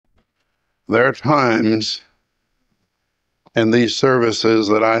There are times in these services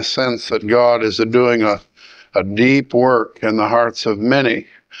that I sense that God is doing a deep work in the hearts of many.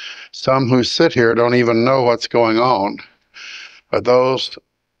 Some who sit here don't even know what's going on, but those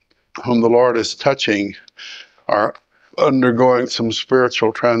whom the Lord is touching are undergoing some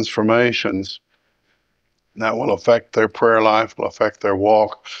spiritual transformations that will affect their prayer life, will affect their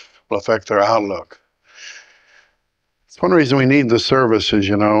walk, will affect their outlook. It's one reason we need the services,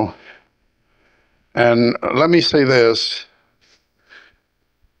 you know. And let me say this.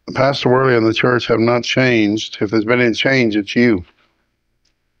 Pastor Worley and the church have not changed. If there's been any change, it's you.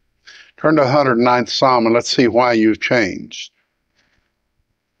 Turn to the 109th Psalm and let's see why you've changed.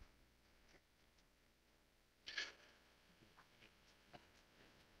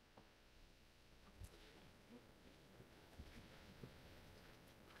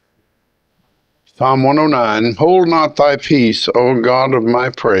 Psalm 109, hold not thy peace, O God of my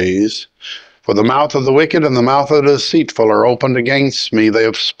praise, for the mouth of the wicked and the mouth of the deceitful are opened against me. They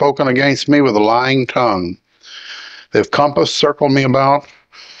have spoken against me with a lying tongue. They have compassed, circled me about,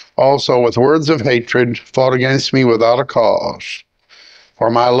 also with words of hatred, fought against me without a cause. For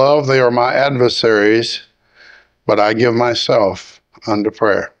my love, they are my adversaries, but I give myself unto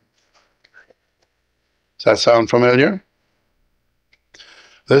prayer. Does that sound familiar?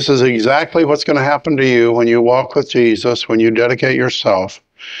 This is exactly what's going to happen to you when you walk with Jesus, when you dedicate yourself.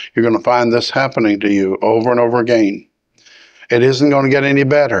 You're going to find this happening to you over and over again. It isn't going to get any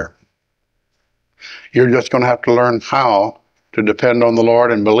better. You're just going to have to learn how to depend on the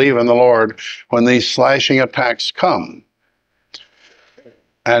Lord and believe in the Lord when these slashing attacks come.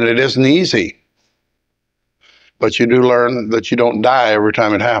 And it isn't easy. But you do learn that you don't die every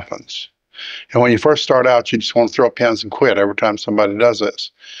time it happens. And when you first start out, you just want to throw up hands and quit every time somebody does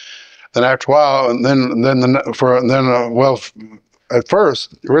this. Then after a while, at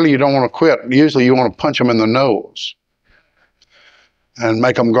first, really you don't want to quit. Usually you want to punch them in the nose and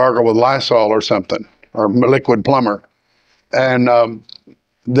make them gargle with Lysol or something, or liquid plumber. And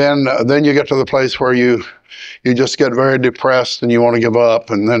then you get to the place where you just get very depressed and you want to give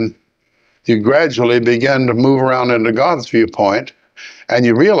up. And then you gradually begin to move around into God's viewpoint. And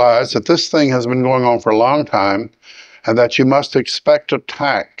you realize that this thing has been going on for a long time and that you must expect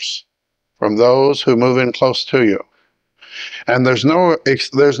attacks from those who move in close to you. And there's no,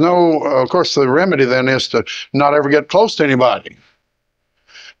 of course, the remedy then is to not ever get close to anybody.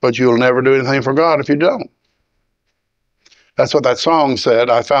 But you'll never do anything for God if you don't. That's what that song said.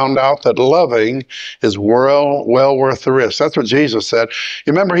 I found out that loving is well worth the risk. That's what Jesus said.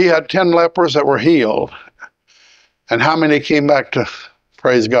 You remember he had 10 lepers that were healed. And how many came back to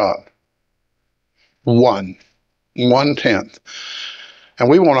praise God? 1/10. And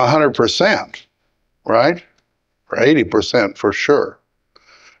we want 100%, right? Or 80% for sure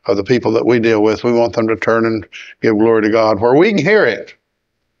of the people that we deal with. We want them to turn and give glory to God where we can hear it.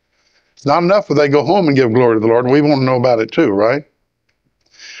 It's not enough if they go home and give glory to the Lord. We want to know about it too, right?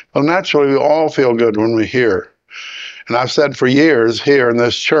 Well, naturally, we all feel good when we hear. And I've said for years here in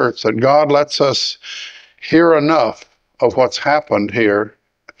this church that God lets us hear enough of what's happened here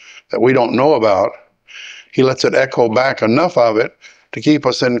that we don't know about. He lets it echo back enough of it to keep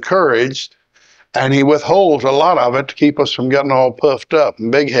us encouraged, and he withholds a lot of it to keep us from getting all puffed up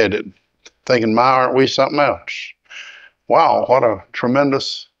and big-headed, thinking, my, aren't we something else? Wow, what a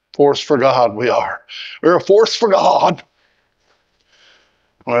tremendous force for God we are. We're a force for God.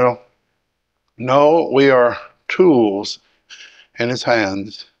 Well, no, we are tools in his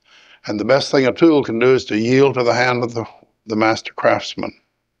hands. And the best thing a tool can do is to yield to the hand of the master craftsman.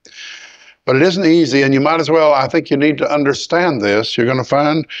 But it isn't easy, and you might as well, I think you need to understand this. You're going to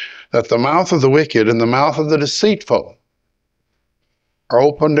find that the mouth of the wicked and the mouth of the deceitful are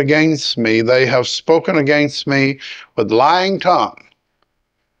opened against me. They have spoken against me with lying tongue.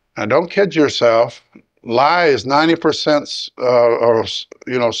 Now, don't kid yourself. Lie is 90%,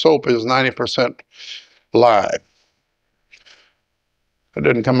 soap is 90% lie. It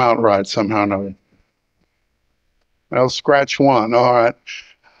didn't come out right somehow, no. Well, scratch one. All right.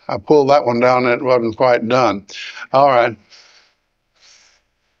 I pulled that one down and it wasn't quite done. All right.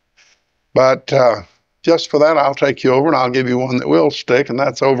 But just for that, I'll take you over and I'll give you one that will stick, and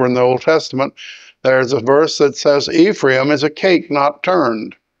that's over in the Old Testament. There's a verse that says, Ephraim is a cake not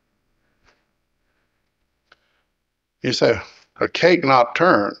turned. You say, a cake not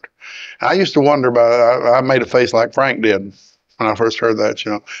turned. I used to wonder about it. I made a face like Frank did when I first heard that,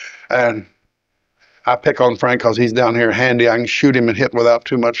 And I pick on Frank because he's down here handy. I can shoot him and hit without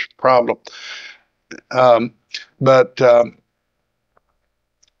too much problem. But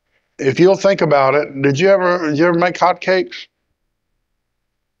if you'll think about it, did you ever make hot cakes?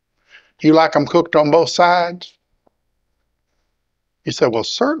 You like them cooked on both sides? He said, well,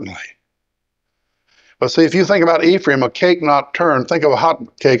 certainly. But see, if you think about Ephraim, a cake not turned, think of a hot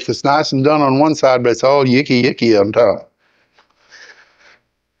cake that's nice and done on one side, but it's all yicky on top.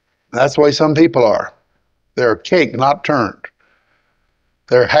 That's the way some people are. They're a cake not turned.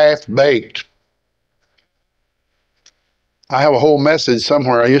 They're half-baked. I have a whole message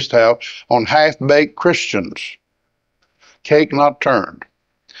somewhere I used to have on half-baked Christians. Cake not turned.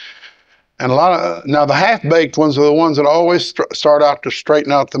 And now the half-baked ones are the ones that always start out to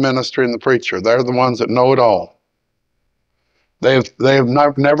straighten out the ministry and the preacher. They're the ones that know it all. They've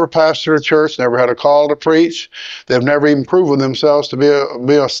never pastored a church, never had a call to preach. They've never even proven themselves to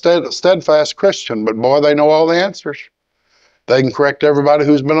be a steadfast Christian. But boy, they know all the answers. They can correct everybody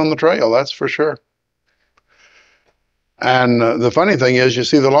who's been on the trail, that's for sure. And the funny thing is, you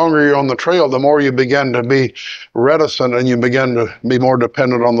see, the longer you're on the trail, the more you begin to be reticent and you begin to be more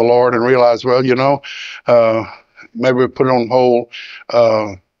dependent on the Lord and realize, well, maybe we put it on hold.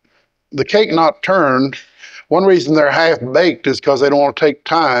 The cake not turned, one reason they're half-baked is because they don't want to take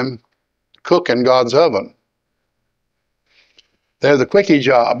time cooking God's oven. They're the quickie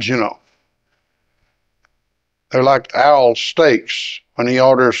jobs, They're like Al steaks. When he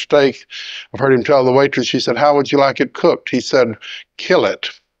orders steak, I've heard him tell the waitress, she said, how would you like it cooked? He said, kill it.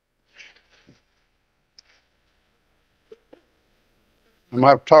 I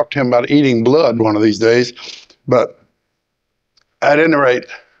might talk to him about eating blood one of these days. But at any rate,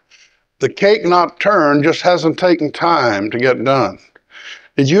 the cake not turned just hasn't taken time to get done.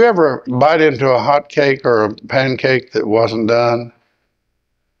 Did you ever bite into a hot cake or a pancake that wasn't done?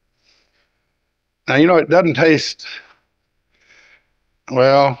 Now, it doesn't taste,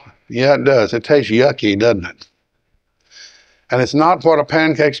 well, yeah, it does. It tastes yucky, doesn't it? And it's not what a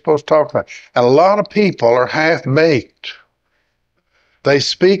pancake's supposed to talk about. And a lot of people are half-baked. They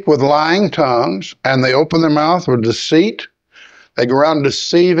speak with lying tongues, and they open their mouth with deceit. They go around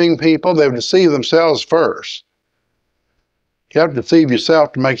deceiving people. They deceive themselves first. You have to deceive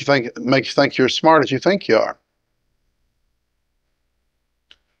yourself to make you think you're as smart as you think you are.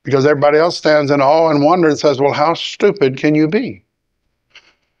 Because everybody else stands in awe and wonder and says, well, how stupid can you be?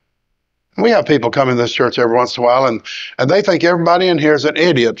 We have people come in this church every once in a while, and they think everybody in here is an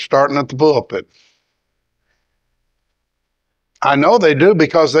idiot starting at the pulpit. I know they do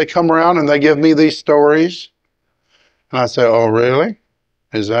because they come around and they give me these stories. And I say, oh, really?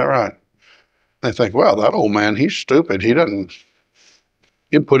 Is that right? They think, well, that old man, he's stupid.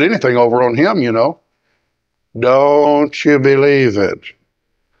 You'd put anything over on him, Don't you believe it?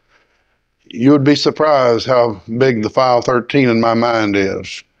 You would be surprised how big the file 13 in my mind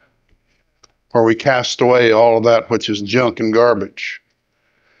is, where we cast away all of that which is junk and garbage.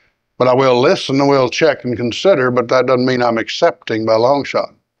 But I will listen and will check and consider, but that doesn't mean I'm accepting by a long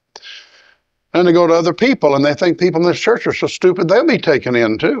shot. And they go to other people, and they think people in this church are so stupid, they'll be taken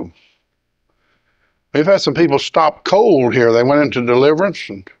in too. We've had some people stop cold here. They went into deliverance,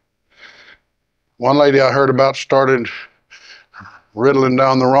 and one lady I heard about started riddling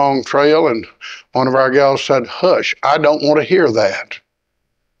down the wrong trail, and one of our gals said, hush, I don't want to hear that.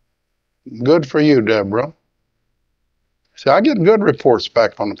 Good for you, Deborah. See, I get good reports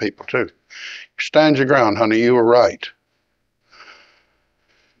back on the people, too. Stand your ground, honey, you were right.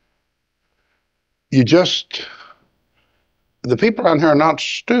 The people around here are not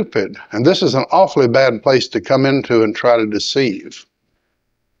stupid, and this is an awfully bad place to come into and try to deceive.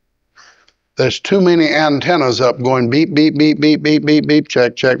 There's too many antennas up going beep, beep, beep, beep, beep, beep, beep,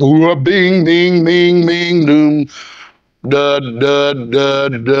 check, check, ooh, bing, bing, bing, bing, doom, dud, dud,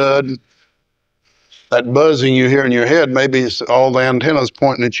 dud, dud. That buzzing you hear in your head, maybe it's all the antennas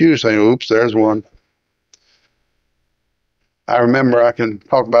pointing at you saying, oops, there's one. I remember, I can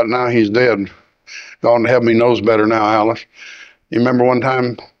talk about it now, he's dead. Gone to heaven, he knows better now, Alice. You remember one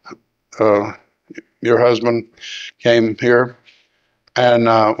time your husband came here and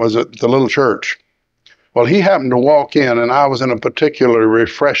was at the little church. Well, he happened to walk in, and I was in a particularly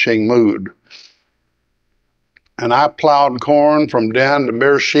refreshing mood. And I plowed corn from Dan to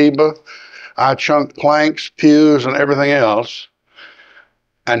Beersheba. I chunked planks, pews, and everything else.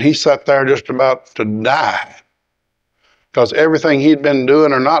 And he sat there just about to die. Because everything he'd been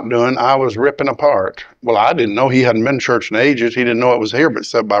doing or not doing, I was ripping apart. Well, I didn't know. He hadn't been to church in ages. He didn't know it was here, but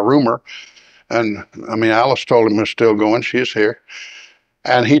except by rumor. And, Alice told him it was still going. She is here.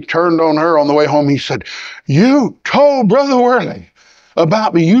 And he turned on her on the way home. He said, you told Brother Worley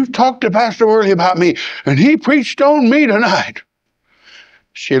about me. You talked to Pastor Worley about me, and he preached on me tonight.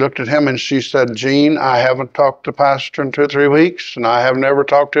 She looked at him and she said, Gene, I haven't talked to Pastor in 2 or 3 weeks, and I have never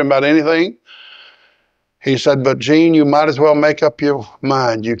talked to him about anything. He said, but Gene, you might as well make up your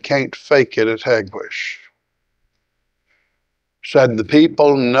mind. You can't fake it at Hegwish. Said the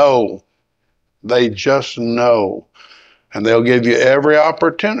people know. They just know. And they'll give you every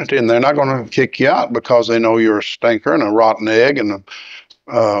opportunity, and they're not going to kick you out because they know you're a stinker and a rotten egg and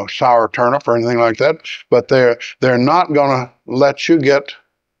a sour turnip or anything like that. But they're not going to let you get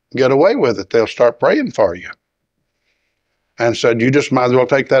away with it. They'll start praying for you. And said, you just might as well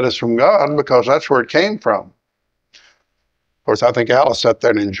take that as from God because that's where it came from. Of course, I think Alice sat there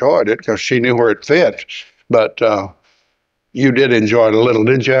and enjoyed it because she knew where it fit. But you did enjoy it a little,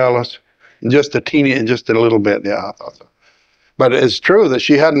 didn't you, Alice? Just a little bit, yeah, I thought so. But it's true that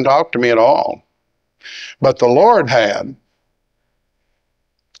she hadn't talked to me at all. But the Lord had.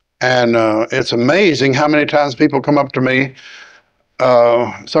 And it's amazing how many times people come up to me.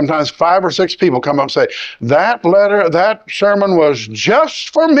 Sometimes 5 or 6 people come up and say, that sermon was just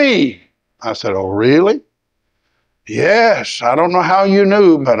for me. I said, oh, really? Yes, I don't know how you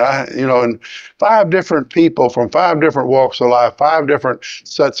knew, but and 5 different people from 5 different walks of life, 5 different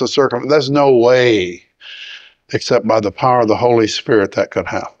sets of circumstances. There's no way, except by the power of the Holy Spirit, that could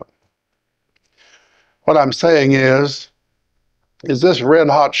happen. What I'm saying is this red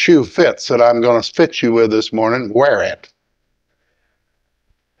hot shoe fits that I'm going to fit you with this morning? Wear it.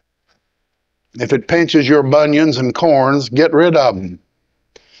 If it pinches your bunions and corns, get rid of them.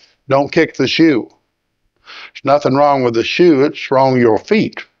 Don't kick the shoe. There's nothing wrong with the shoe, it's wrong with your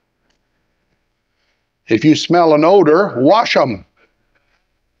feet. If you smell an odor, wash them.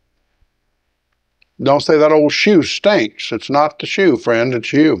 Don't say that old shoe stinks. It's not the shoe, friend,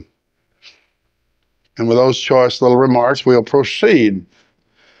 it's you. And with those choice little remarks, we'll proceed.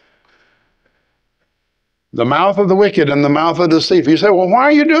 The mouth of the wicked and the mouth of the deceitful. You say, well, why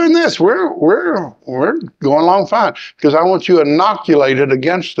are you doing this? We're going along fine. Because I want you inoculated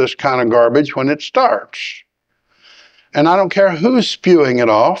against this kind of garbage when it starts. And I don't care who's spewing it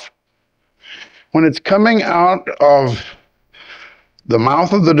off. When it's coming out of the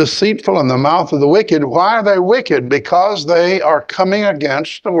mouth of the deceitful and the mouth of the wicked, why are they wicked? Because they are coming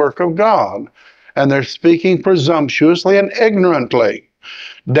against the work of God. And they're speaking presumptuously and ignorantly.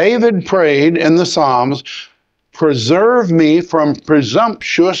 David prayed in the Psalms, preserve me from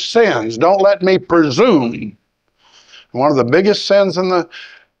presumptuous sins. Don't let me presume. One of the biggest sins in the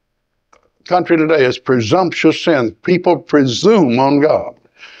country today is presumptuous sins. People presume on God.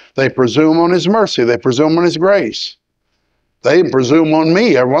 They presume on His mercy. They presume on His grace. They presume on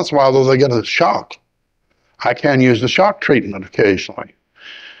me. Every once in a while, though, they get a shock. I can use the shock treatment occasionally.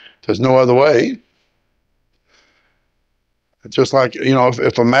 There's no other way. It's just like,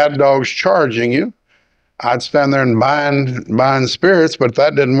 if a mad dog's charging you, I'd stand there and bind spirits, but if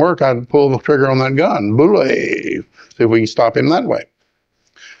that didn't work, I'd pull the trigger on that gun. Bully. See if we can stop him that way.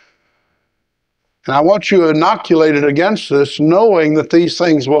 And I want you inoculated against this, knowing that these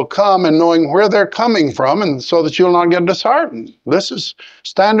things will come and knowing where they're coming from, and so that you'll not get disheartened. This is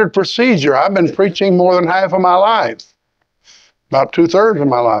standard procedure. I've been preaching more than half of my life. About 2/3 of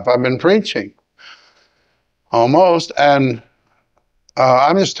my life I've been preaching. Almost. And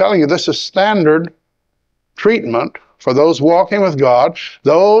I'm just telling you, this is standard treatment for those walking with God.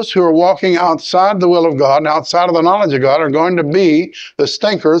 Those who are walking outside the will of God and outside of the knowledge of God are going to be the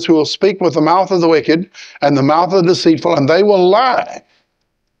stinkers who will speak with the mouth of the wicked and the mouth of the deceitful, and they will lie.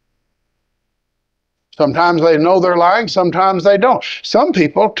 Sometimes they know they're lying, sometimes they don't. Some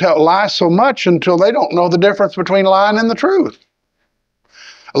people lie so much until they don't know the difference between lying and the truth.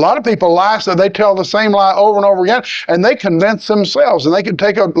 A lot of people lie, so they tell the same lie over and over again, and they convince themselves, and they can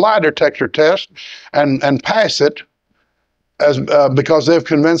take a lie detector test and pass it because they've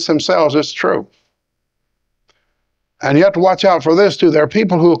convinced themselves it's true. And you have to watch out for this, too. There are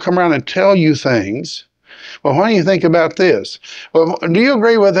people who will come around and tell you things. Well, why do you think about this? Well, do you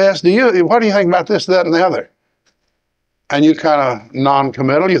agree with this? What do you think about this, that, and the other? And you kind of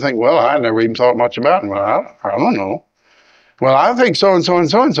non-committal. You think, well, I never even thought much about it. Well, I don't know. Well, I think so and so and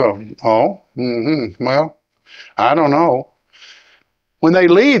so and so. Oh, well, I don't know. When they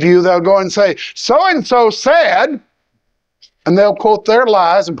leave you, they'll go and say, so and so said, and they'll quote their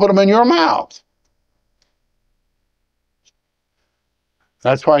lies and put them in your mouth.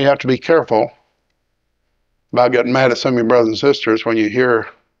 That's why you have to be careful about getting mad at some of your brothers and sisters when you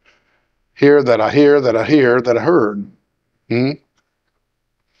hear that I heard.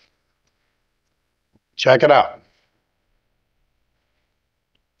 Check it out.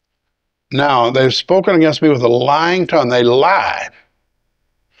 Now, they've spoken against me with a lying tongue. They lie.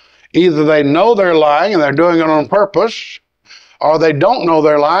 Either they know they're lying and they're doing it on purpose, or they don't know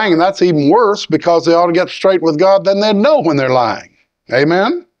they're lying, and that's even worse because they ought to get straight with God, then they'd know when they're lying.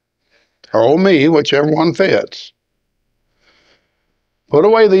 Amen? or oh me, whichever one fits. Put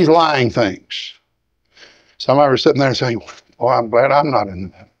away these lying things. Somebody was sitting there saying, oh, I'm glad I'm not in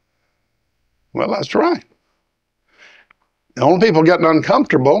that. Well, that's right. The only people getting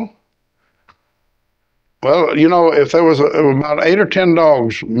uncomfortable, well, you know, if there was about 8 or 10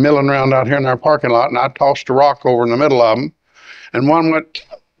 dogs milling around out here in our parking lot, and I tossed a rock over in the middle of them, and one went,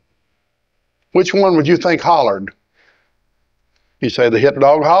 which one would you think hollered? You say the hit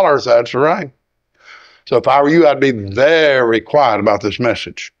dog hollers, that's right. So if I were you, I'd be very quiet about this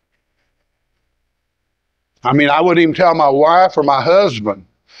message. I mean, I wouldn't even tell my wife or my husband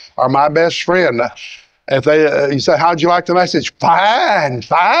or my best friend. If they, you say, how'd you like the message? Fine,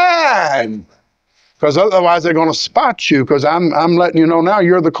 fine. Because otherwise they're going to spot you, because I'm letting you know now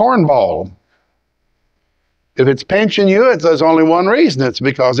you're the cornball. If it's pinching you, there's only one reason. It's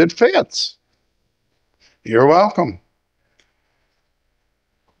because it fits. You're welcome.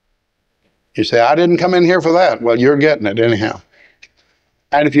 You say, I didn't come in here for that. Well, you're getting it anyhow.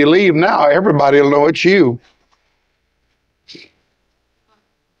 And if you leave now, everybody will know it's you.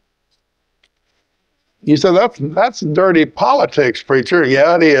 You say, that's dirty politics, preacher.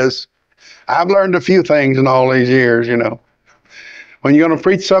 Yeah, it is. I've learned a few things in all these years, you know. When you're going to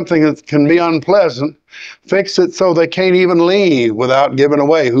preach something that can be unpleasant, fix it so they can't even leave without giving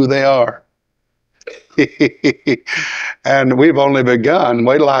away who they are. And we've only begun.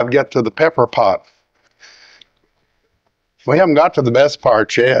 Wait till I get to the pepper pot. We haven't got to the best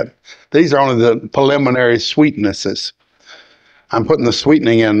part yet. These are only the preliminary sweetnesses. I'm putting the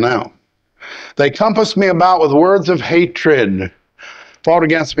sweetening in now. They compassed me about with words of hatred, fought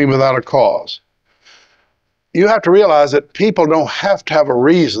against me without a cause. You have to realize that people don't have to have a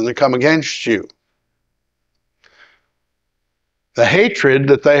reason to come against you. The hatred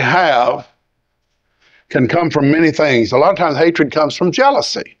that they have can come from many things. A lot of times hatred comes from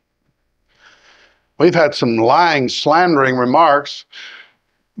jealousy. We've had some lying, slandering remarks.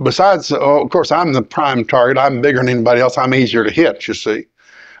 Besides, of course, I'm the prime target. I'm bigger than anybody else. I'm easier to hit, you see.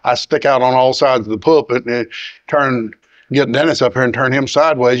 I stick out on all sides of the pulpit and get Dennis up here and turn him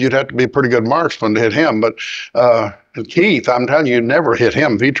sideways. You'd have to be a pretty good marksman to hit him. But Keith, I'm telling you, you'd never hit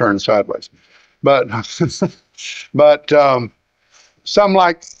him if he turned sideways. But some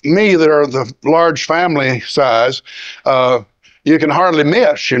like me that are the large family size, you can hardly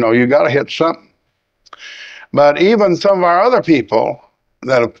miss. You know, you got to hit something. But even some of our other people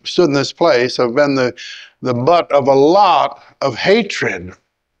that have stood in this place have been the butt of a lot of hatred.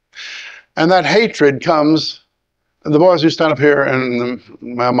 And that hatred comes, the boys who stand up here, and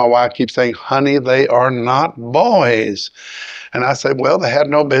my wife keeps saying, honey, they are not boys. And I say, well, they had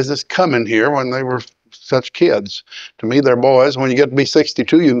no business coming here when they were such kids. To me, they're boys. When you get to be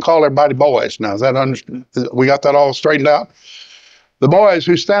 62, you can call everybody boys now. Is that we got that all straightened out? The boys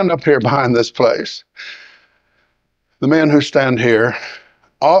who stand up here behind this place, the men who stand here,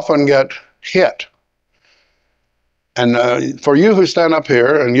 often get hit. And for you who stand up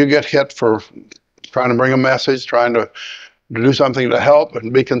here and you get hit for trying to bring a message, trying to do something to help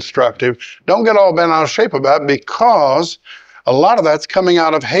and be constructive, don't get all bent out of shape about it, because a lot of that's coming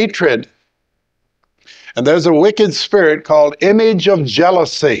out of hatred. And there's a wicked spirit called image of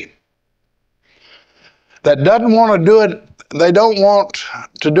jealousy that doesn't want to do it. They don't want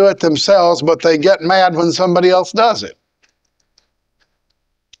to do it themselves, but they get mad when somebody else does it.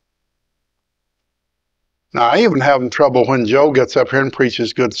 Now, I even have trouble when Joe gets up here and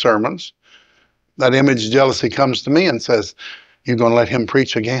preaches good sermons. That image of jealousy comes to me and says, you going to let him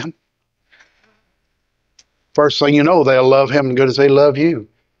preach again? First thing you know, they'll love him as good as they love you.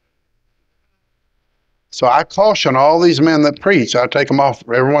 So I caution all these men that preach. I take them off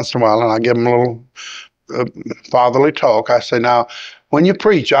every once in a while and I give them a little fatherly talk. I say, now, when you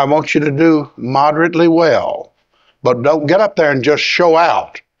preach, I want you to do moderately well, but don't get up there and just show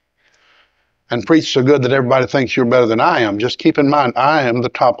out and preach so good that everybody thinks you're better than I am. Just keep in mind, I am the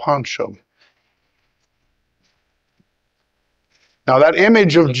top honcho. Now, that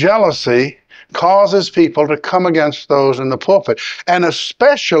image of jealousy causes people to come against those in the pulpit, and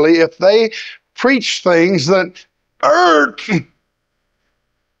especially if they preach things that hurt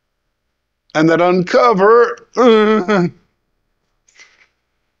and that uncover and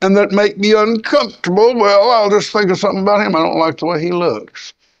that make me uncomfortable. Well, I'll just think of something about him. I don't like the way he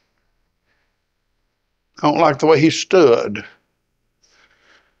looks. I don't like the way he stood.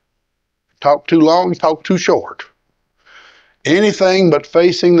 Talk too long, talk too short. Anything but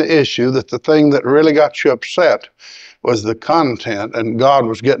facing the issue that the thing that really got you upset was the content, and God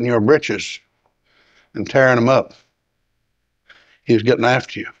was getting your britches and tearing them up. He was getting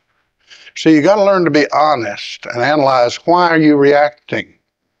after you. So you got to learn to be honest and analyze, why are you reacting?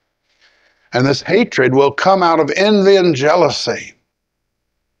 And this hatred will come out of envy and jealousy.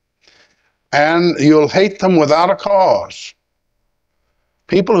 And you'll hate them without a cause.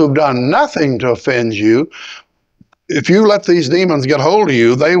 People who've done nothing to offend you, if you let these demons get hold of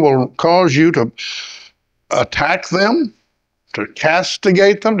you, they will cause you to attack them, to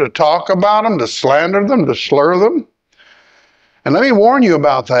castigate them, to talk about them, to slander them, to slur them. And let me warn you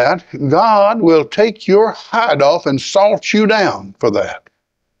about that. God will take your hide off and salt you down for that.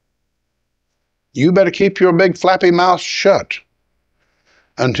 You better keep your big flappy mouth shut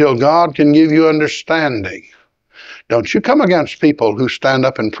until God can give you understanding. Don't you come against people who stand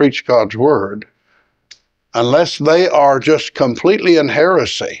up and preach God's word unless they are just completely in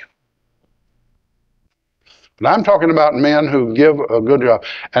heresy. But I'm talking about men who give a good job.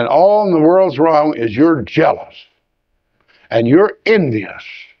 And all in the world's wrong is you're jealous. And you're envious.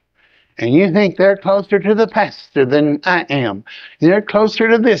 And you think they're closer to the pastor than I am. They're closer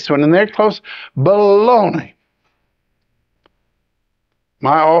to this one, and they're close. Baloney.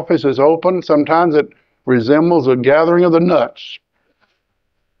 My office is open. Sometimes it resembles a gathering of the nuts.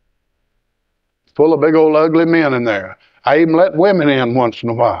 Full of big old ugly men in there. I even let women in once in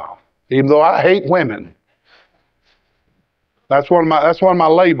a while, even though I hate women. That's one of my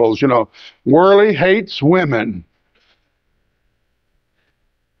labels, you know. Worley hates women.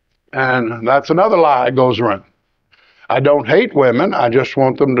 And that's another lie that goes around. I don't hate women. I just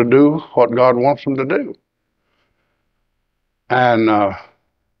want them to do what God wants them to do. And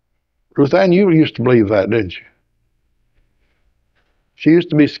Ruth Ann, you used to believe that, didn't you? She used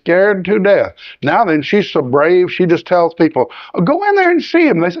to be scared to death. Now then, she's so brave, she just tells people, oh, go in there and see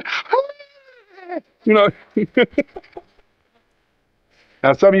him. They say, ah! You know.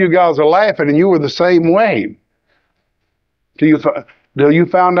 Now, some of you guys are laughing, and you were the same way. Till you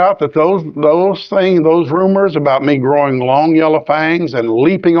found out that those things, those rumors about me growing long yellow fangs and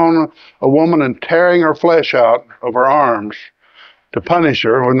leaping on a woman and tearing her flesh out of her arms to punish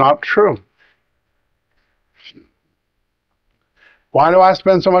her were not true. Why do I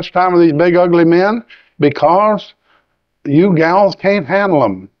spend so much time with these big ugly men? Because you gals can't handle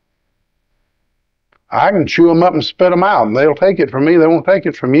them. I can chew them up and spit them out, and they'll take it from me. They won't take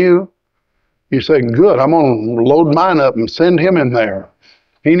it from you. You say, good, I'm going to load mine up and send him in there.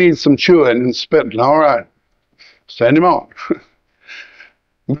 He needs some chewing and spitting. All right, send him on.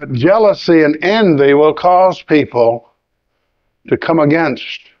 But jealousy and envy will cause people to come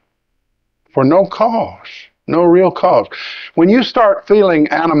against for no cause, no real cause. When you start feeling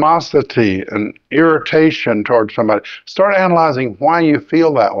animosity and irritation towards somebody, start analyzing why you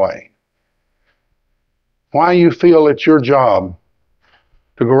feel that way. Why you feel it's your job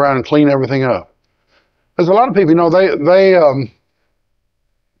to go around and clean everything up. There's a lot of people, you know,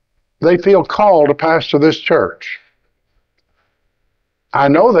 they feel called to pastor this church. I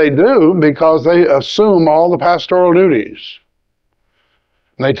know they do because they assume all the pastoral duties.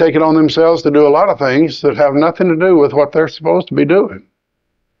 And they take it on themselves to do a lot of things that have nothing to do with what they're supposed to be doing.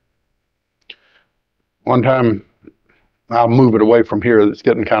 One time, I'll move it away from here. It's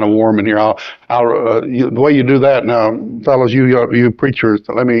getting kind of warm in here. The way you do that now, fellows, you preachers,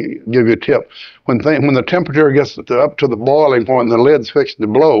 let me give you a tip. When the temperature gets up to the boiling point and the lid's fixing to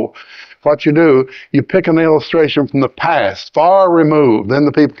blow, what you do, you pick an illustration from the past, far removed. Then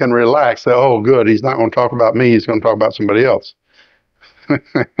the people can relax. Say, oh, good, he's not going to talk about me. He's going to talk about somebody else.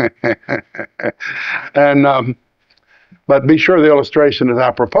 And but be sure the illustration is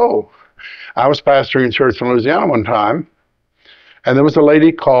apropos. I was pastoring a church in Louisiana one time, and there was a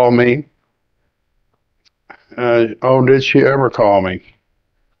lady call me. Oh, did she ever call me?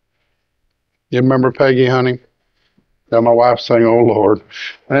 You remember Peggy, honey? Yeah, my wife saying, oh, Lord.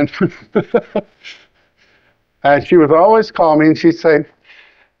 And, and she would always call me, and she'd say,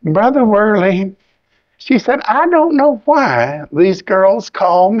 Brother Worley, she said, I don't know why these girls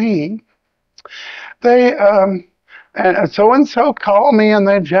call me. They, and so-and-so called me, and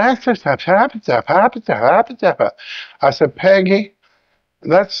they jacked us up. I said, Peggy,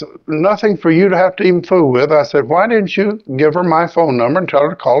 that's nothing for you to have to even fool with. I said, why didn't you give her my phone number and tell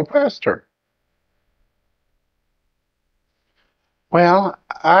her to call the pastor? Well,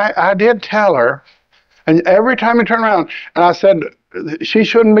 I did tell her, and every time you turn around, and I said, she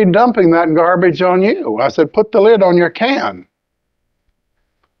shouldn't be dumping that garbage on you. I said, put the lid on your can.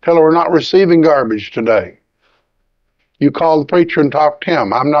 Tell her we're not receiving garbage today. You call the preacher and talk to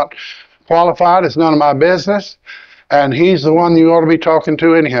him. I'm not qualified. It's none of my business. And he's the one you ought to be talking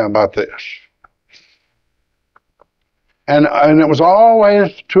to anyhow about this. And it was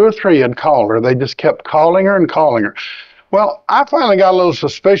always 2 or 3 had called her. They just kept calling her and calling her. Well, I finally got a little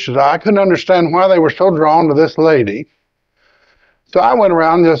suspicious. I couldn't understand why they were so drawn to this lady. So I went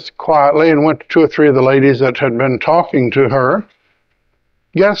around just quietly and went to two or three of the ladies that had been talking to her.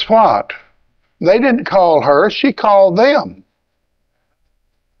 Guess what? They didn't call her, she called them.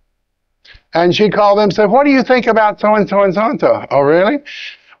 And she called them and said, what do you think about so-and-so and so-and-so? Oh, really?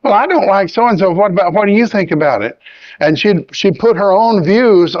 Well, I don't like so-and-so. What do you think about it? And she put her own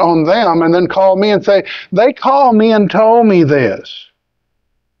views on them and then called me and say, they called me and told me this.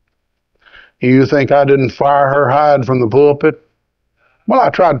 You think I didn't fire her hide from the pulpit? Well, I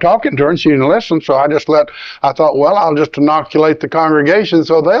tried talking to her and she didn't listen, so I thought, well, I'll just inoculate the congregation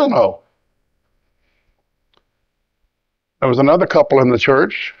so they'll know. There was another couple in the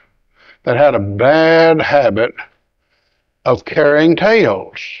church that had a bad habit of carrying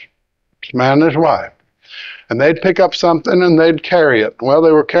tales. This man and his wife. And they'd pick up something and they'd carry it. Well,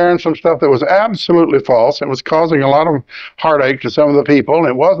 they were carrying some stuff that was absolutely false. It was causing a lot of heartache to some of the people, and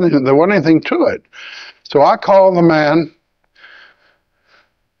there wasn't anything to it. So I called the man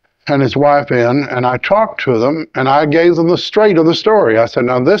and his wife in, and I talked to them, and I gave them the straight of the story. I said,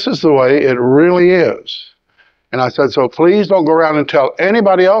 now this is the way it really is. And I said, so please don't go around and tell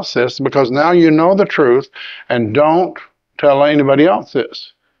anybody else this, because now you know the truth, and don't tell anybody else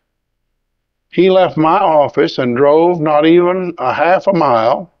this. He left my office and drove not even a half a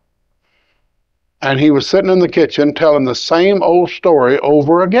mile, and he was sitting in the kitchen telling the same old story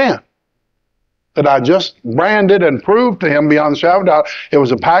over again that I just branded and proved to him beyond a shadow of doubt it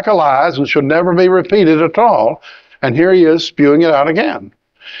was a pack of lies and should never be repeated at all. And here he is spewing it out again.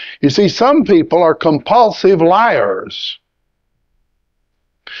 You see, some people are compulsive liars.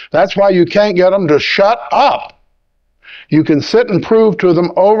 That's why you can't get them to shut up. You can sit and prove to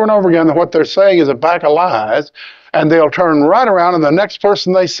them over and over again that what they're saying is a pack of lies, and they'll turn right around, and the next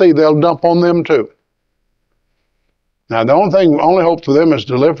person they see, they'll dump on them too. Now, the only hope for them is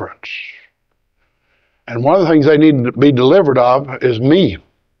deliverance. And one of the things they need to be delivered of is me.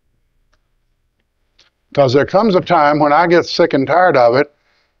 Because there comes a time when I get sick and tired of it,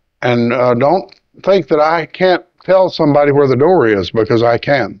 and don't think that I can't tell somebody where the door is, because I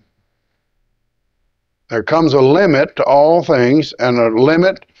can. There comes a limit to all things, and a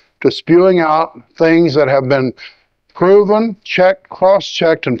limit to spewing out things that have been proven, checked,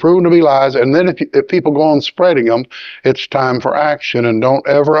 cross-checked, and proven to be lies. And then if people go on spreading them, it's time for action. And don't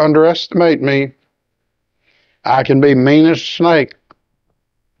ever underestimate me. I can be mean as a snake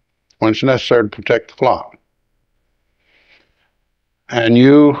when it's necessary to protect the flock. And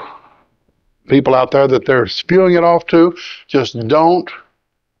you people out there that they're spewing it off to, just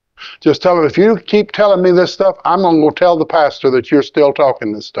tell them, if you keep telling me this stuff, I'm going to go tell the pastor that you're still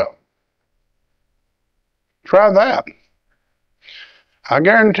talking this stuff. Try that. I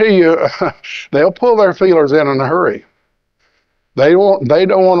guarantee you, they'll pull their feelers in a hurry. They don't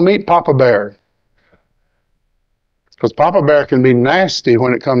want to meet Papa Bear. Because Papa Bear can be nasty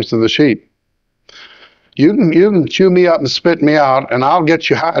when it comes to the sheep. You can chew me up and spit me out, and I'll get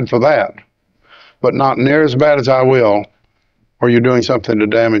you hide for that. But not near as bad as I will, or you're doing something to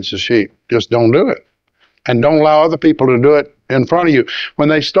damage the sheep. Just don't do it. And don't allow other people to do it in front of you. When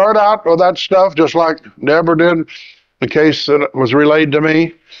they start out with that stuff, just like Deborah did, the case that was relayed to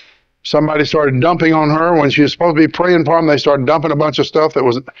me, somebody started dumping on her when she was supposed to be praying for them. They started dumping a bunch of stuff that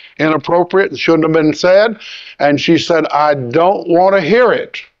was inappropriate and shouldn't have been said. And she said, I don't want to hear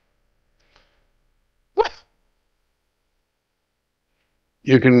it.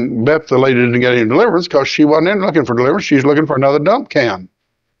 You can bet the lady didn't get any deliverance, because she wasn't in looking for deliverance. She's looking for another dump can.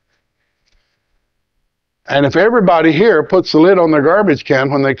 And if everybody here puts the lid on their garbage can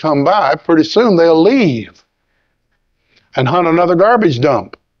when they come by, pretty soon they'll leave and hunt another garbage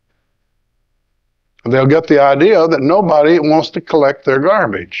dump. They'll get the idea that nobody wants to collect their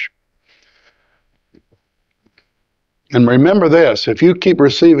garbage. And remember this, if you keep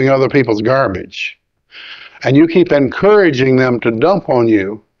receiving other people's garbage, and you keep encouraging them to dump on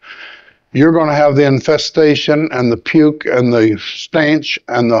you, you're going to have the infestation and the puke and the stench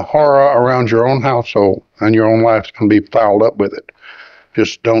and the horror around your own household, and your own life's going to be fouled up with it.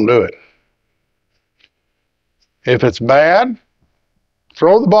 Just don't do it. If it's bad,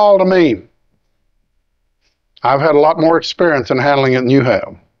 throw the ball to me. I've had a lot more experience in handling it than you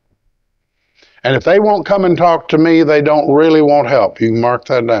have. And if they won't come and talk to me, they don't really want help. You can mark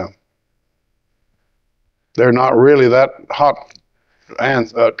that down. They're not really that hot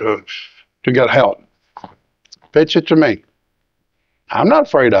to get help. Pitch it to me. I'm not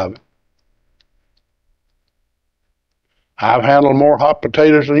afraid of it. I've handled more hot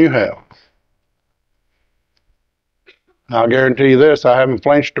potatoes than you have. I'll guarantee you this, I haven't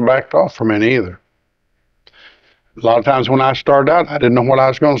flinched or backed off from any either. A lot of times when I started out, I didn't know what I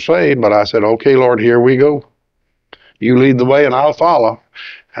was going to say, but I said, okay, Lord, here we go. You lead the way and I'll follow.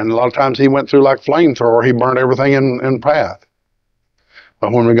 And a lot of times he went through like flamethrower. He burned everything in path.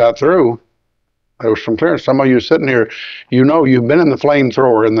 But when we got through, there was some clearance. Some of you sitting here, you know you've been in the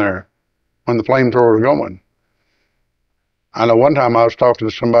flamethrower in there when the flamethrower was going. I know one time I was talking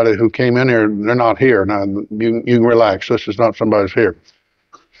to somebody who came in here. They're not here. Now, you can relax. This is not somebody's here.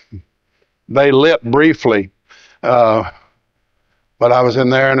 They lit briefly. But I was in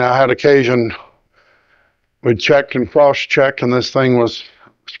there and I had occasion, we checked and cross-checked and this thing was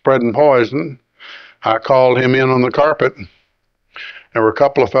spreading poison. I called him in on the carpet. There were a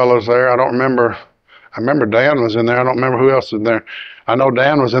couple of fellows there. I don't remember. I remember Dan was in there. I don't remember who else was in there. I know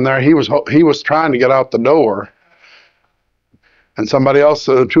Dan was in there. He was trying to get out the door. And somebody else,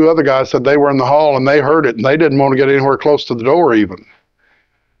 two other guys said they were in the hall and they heard it and they didn't want to get anywhere close to the door even.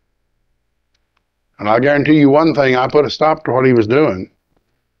 And I guarantee you one thing, I put a stop to what he was doing.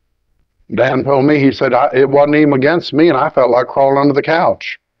 Dan told me, he said, it wasn't even against me and I felt like crawling under the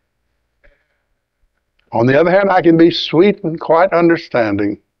couch. On the other hand, I can be sweet and quite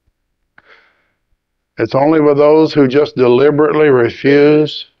understanding. It's only with those who just deliberately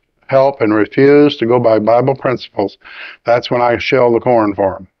refuse help and refuse to go by Bible principles. That's when I shell the corn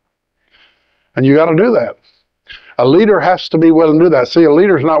for them. And you got to do that. A leader has to be willing to do that. See, a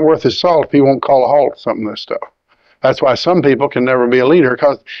leader's not worth his salt if he won't call a halt to some of this stuff. That's why some people can never be a leader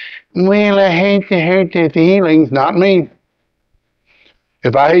because, well, I hate to hurt their feelings. Not me.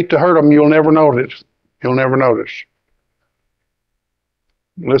 If I hate to hurt them, you'll never notice. You'll never notice.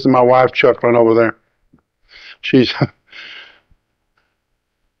 Listen to my wife chuckling over there. She's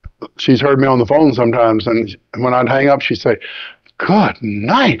heard me on the phone sometimes, and when I'd hang up, she'd say, "Good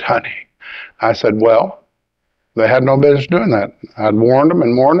night, honey." I said, well, they had no business doing that. I'd warned them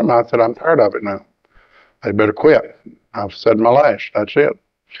and warned them. I said, I'm tired of it now. They better quit. I've said my last. That's it.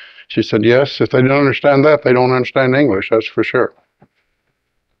 She said, yes, if they don't understand that, they don't understand English. That's for sure.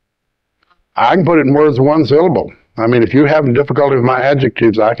 I can put it in words of one syllable. I mean, if you have difficulty with my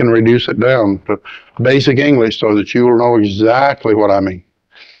adjectives, I can reduce it down to basic English so that you will know exactly what I mean.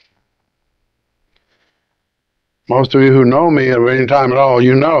 Most of you who know me at any time at all,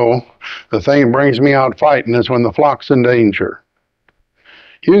 you know the thing that brings me out fighting is when the flock's in danger.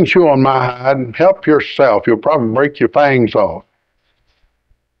 You can chew on my hide and help yourself. You'll probably break your fangs off.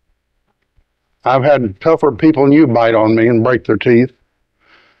 I've had tougher people than you bite on me and break their teeth.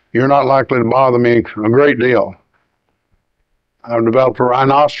 You're not likely to bother me a great deal. I've developed a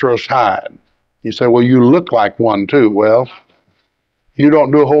rhinoceros hide. You say, well, you look like one too. Well, you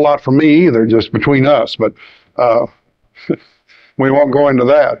don't do a whole lot for me either, just between us, but we won't go into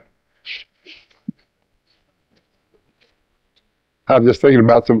that. I'm just thinking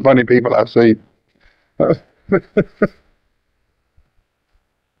about some funny people I've seen.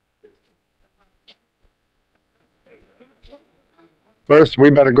 First, we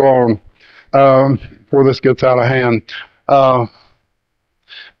better go on before this gets out of hand.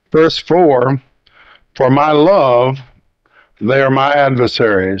 Verse 4, for my love, they are my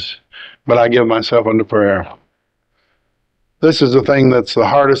adversaries, but I give myself unto prayer. This is the thing that's the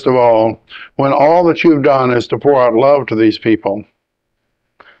hardest of all. When all that you've done is to pour out love to these people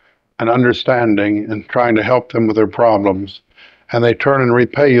and understanding and trying to help them with their problems, and they turn and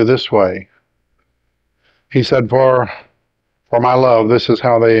repay you this way. He said, for my love, this is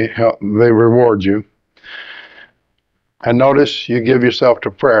how they reward you. And notice you give yourself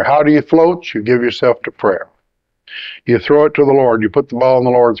to prayer. How do you float? You give yourself to prayer. You throw it to the Lord. You put the ball in the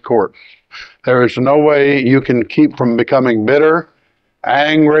Lord's court. There is no way you can keep from becoming bitter,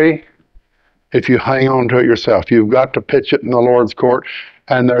 angry, if you hang on to it yourself. You've got to pitch it in the Lord's court.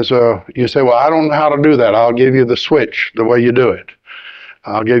 And you say, well, I don't know how to do that. I'll give you the switch, the way you do it.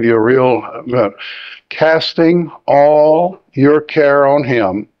 I'll give you a real, casting all your care on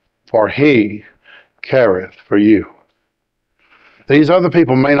him, for he careth for you. These other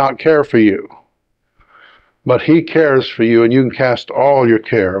people may not care for you, but he cares for you, and you can cast all your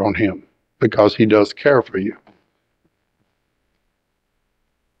care on him because he does care for you.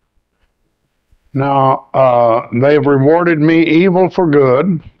 Now, they've rewarded me evil for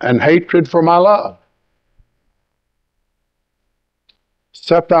good and hatred for my love.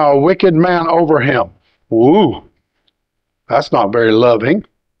 Set thou a wicked man over him. Ooh, that's not very loving.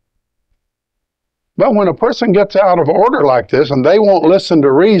 But when a person gets out of order like this and they won't listen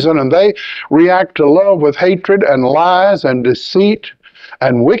to reason and they react to love with hatred and lies and deceit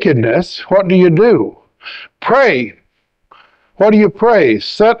and wickedness, what do? Pray. What do you pray?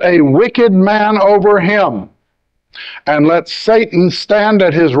 Set a wicked man over him and let Satan stand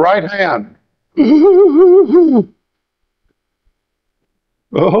at his right hand.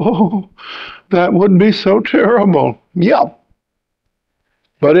 Oh, That would be so terrible. Yep.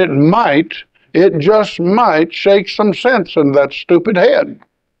 But it just might shake some sense in that stupid head.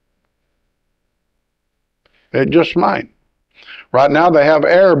 It just might. Right now they have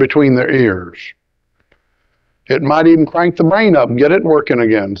air between their ears. It might even crank the brain up and get it working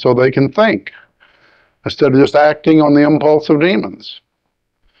again so they can think instead of just acting on the impulse of demons.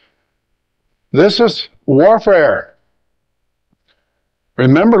 This is warfare.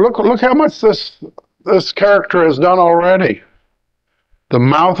 Remember, look how much this character has done already. The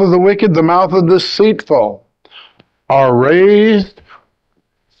mouth of the wicked, the mouth of the deceitful are raised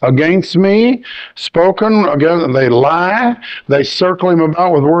against me, spoken against. They lie, they circle him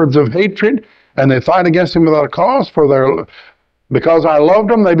about with words of hatred, and they fight against him without a cause. Because I loved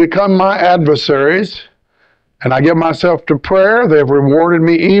them, they become my adversaries, and I give myself to prayer. They've rewarded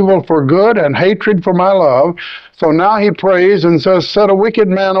me evil for good and hatred for my love. So now he prays and says, set a wicked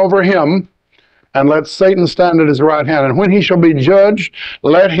man over him, and let Satan stand at his right hand. And when he shall be judged,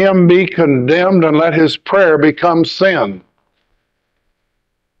 let him be condemned, and let his prayer become sin.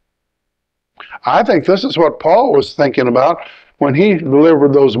 I think this is what Paul was thinking about when he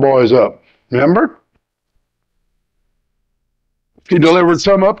delivered those boys up. Remember? He delivered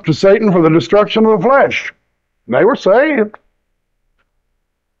some up to Satan for the destruction of the flesh. They were saved.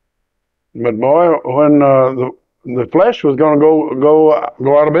 But boy, when the flesh was going to go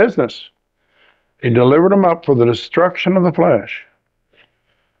out of business, he delivered them up for the destruction of the flesh.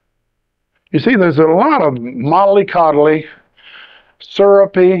 You see, there's a lot of mollycoddly,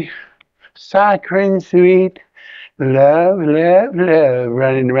 syrupy, saccharine sweet love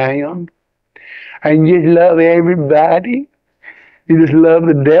running around. And you just love everybody. You just love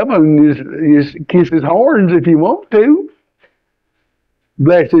the devil and you just kiss his horns if you want to.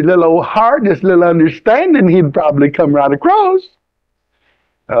 Bless his little old heart, this little understanding, he'd probably come right across.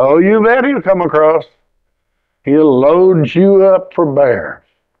 Oh, you bet he'll come across. He'll load you up for bear.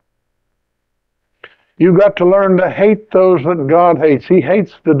 You've got to learn to hate those that God hates. He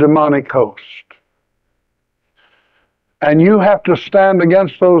hates the demonic host. And you have to stand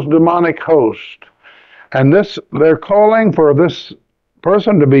against those demonic hosts. And they're calling for this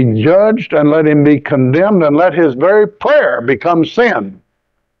person to be judged and let him be condemned and let his very prayer become sin.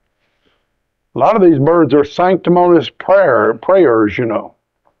 A lot of these birds are sanctimonious prayers, you know.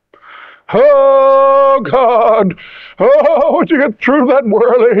 Oh, God, oh, would you get through that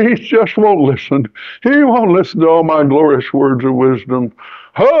Worley? He just won't listen. He won't listen to all my glorious words of wisdom.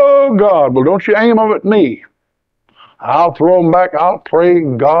 Oh, God, well, don't you aim them at me. I'll throw them back. I'll pray,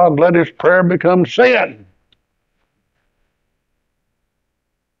 God, let his prayer become sin.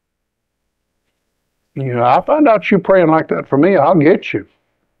 You know, I find out you praying like that for me, I'll get you.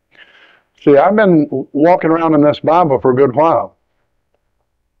 See, I've been walking around in this Bible for a good while.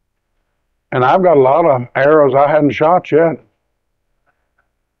 And I've got a lot of arrows I hadn't shot yet.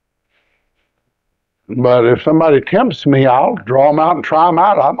 But if somebody tempts me, I'll draw them out and try them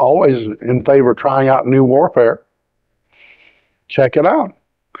out. I'm always in favor of trying out new warfare. Check it out.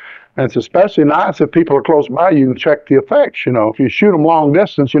 And it's especially nice if people are close by, you can check the effects. You know, if you shoot them long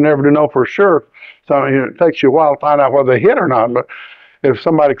distance, you never do know for sure. So it takes you a while to find out whether they hit or not. But if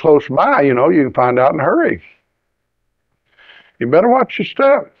somebody close by, you know, you can find out in a hurry. You better watch your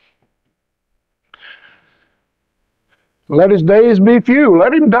step. Let his days be few.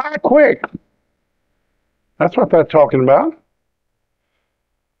 Let him die quick. That's what that's talking about.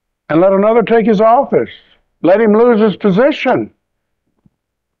 And let another take his office. Let him lose his position.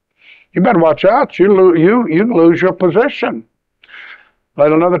 You better watch out. You lose your position.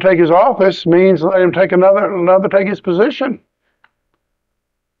 Let another take his office means let him take another take his position.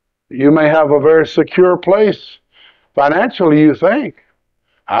 You may have a very secure place financially, you think.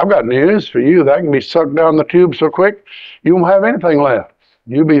 I've got news for you. That can be sucked down the tube so quick, you won't have anything left.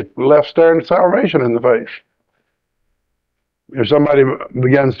 You'll be left staring salvation in the face. If somebody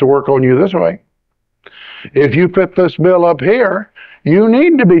begins to work on you this way. If you fit this bill up here, you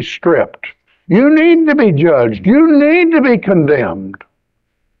need to be stripped. You need to be judged. You need to be condemned.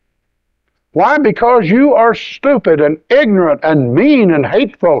 Why? Because you are stupid and ignorant and mean and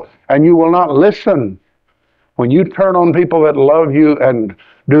hateful, and you will not listen. When you turn on people that love you and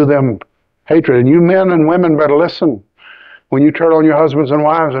do them hatred, and you men and women better listen. When you turn on your husbands and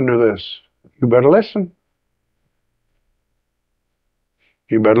wives and do this, you better listen.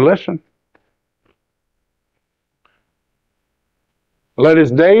 You better listen. Let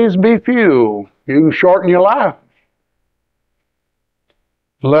his days be few. You can shorten your life.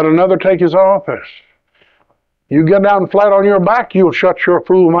 Let another take his office. You get down flat on your back, you'll shut your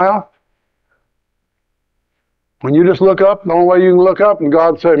fool mouth. When you just look up, the only way you can look up and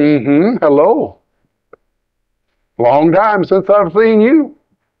God said, hello. Long time since I've seen you.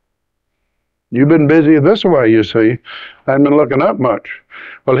 You've been busy this way, you see. I haven't been looking up much.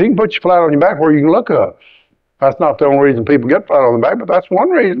 Well, he can put you flat on your back where you can look up. That's not the only reason people get flat on the back, but that's one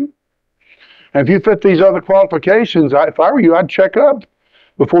reason. And if you fit these other qualifications, if I were you, I'd check up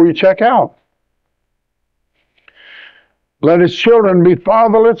before you check out. Let his children be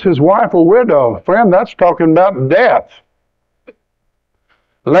fatherless, his wife a widow. Friend, that's talking about death.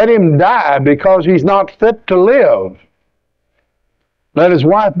 Let him die because he's not fit to live. Let his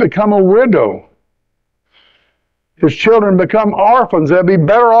wife become a widow. His children become orphans. They'll be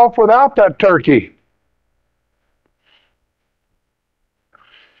better off without that turkey.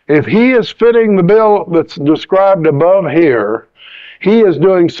 If he is fitting the bill that's described above here, he is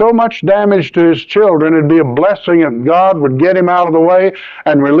doing so much damage to his children, it'd be a blessing if God would get him out of the way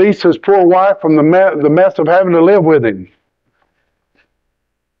and release his poor wife from the mess of having to live with him.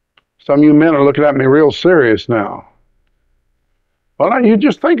 Some of you men are looking at me real serious now. Well, now you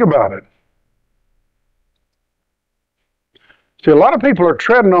just think about it. See, a lot of people are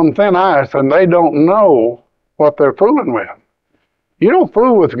treading on thin ice and they don't know what they're fooling with. You don't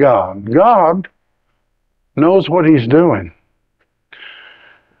fool with God. God knows what he's doing.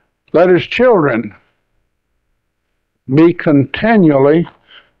 Let his children be continually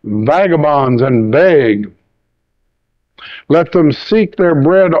vagabonds and beg. Let them seek their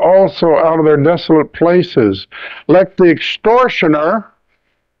bread also out of their desolate places. Let the extortioner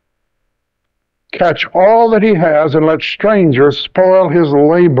catch all that he has, and let strangers spoil his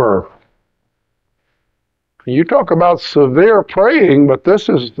labor. You talk about severe praying, but this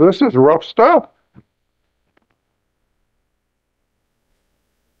is rough stuff.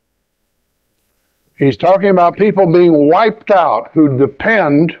 He's talking about people being wiped out who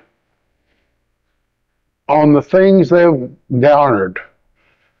depend on the things they've garnered.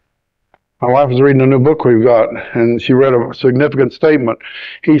 My wife was reading a new book we've got, and she read a significant statement.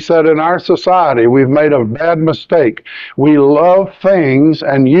 He said, in our society, we've made a bad mistake. We love things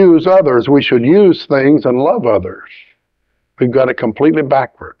and use others. We should use things and love others. We've got it completely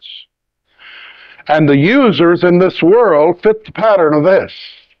backwards. And the users in this world fit the pattern of this.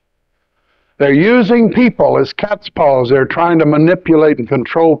 They're using people as cat's paws. They're trying to manipulate and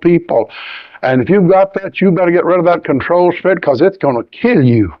control people. And if you've got that, you better get rid of that control spirit, because it's going to kill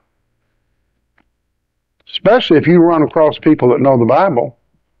you. Especially if you run across people that know the Bible.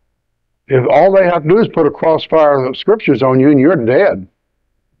 If all they have to do is put a crossfire of the scriptures on you, and you're dead.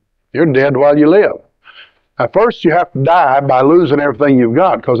 You're dead while you live. At first, you have to die by losing everything you've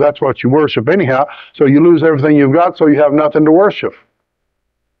got, because that's what you worship anyhow. So you lose everything you've got, so you have nothing to worship.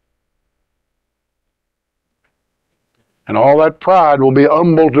 And all that pride will be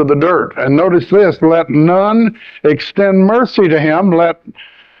humbled to the dirt. And notice this, let none extend mercy to him,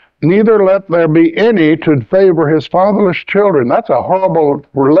 neither let there be any to favor his fatherless children. That's a horrible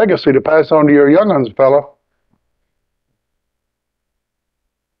legacy to pass on to your young ones, fellow.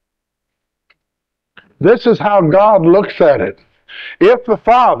 This is how God looks at it. If the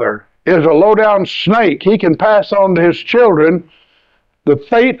father is a low-down snake, he can pass on to his children the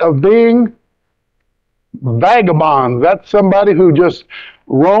fate of being vagabonds. That's somebody who just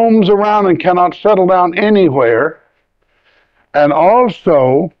roams around and cannot settle down anywhere. And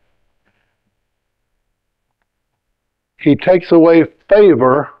also, he takes away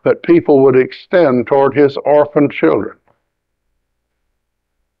favor that people would extend toward his orphan children.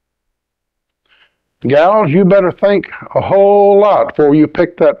 Gals, you better think a whole lot before you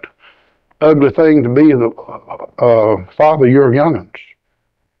pick that ugly thing to be the father of your young'uns.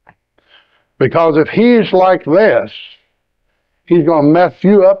 Because if he's like this, he's going to mess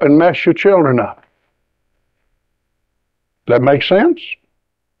you up and mess your children up. That makes sense?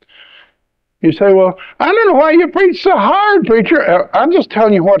 You say, well, I don't know why you preach so hard, preacher. I'm just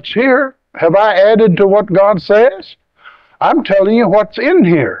telling you what's here. Have I added to what God says? I'm telling you what's in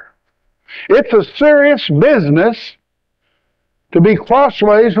here. It's a serious business to be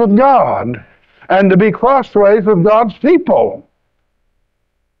crossways with God and to be crossways with God's people.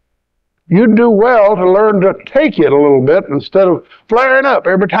 You do well to learn to take it a little bit instead of flaring up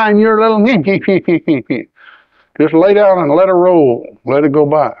every time you're a little just lay down and let it roll. Let it go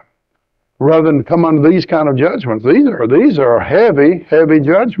by. Rather than come under these kind of judgments. These are heavy, heavy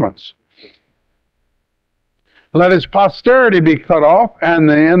judgments. Let his posterity be cut off, and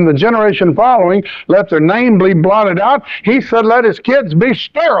in the generation following, let their name be blotted out. He said, let his kids be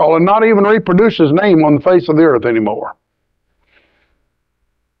sterile and not even reproduce his name on the face of the earth anymore.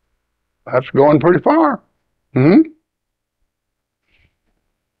 That's going pretty far.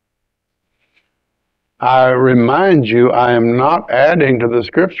 I remind you, I am not adding to the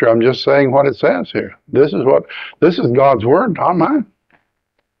scripture. I'm just saying what it says here. This is God's word, not mine.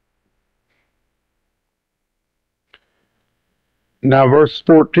 Now, verse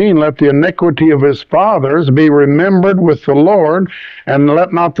 14, let the iniquity of his fathers be remembered with the Lord, and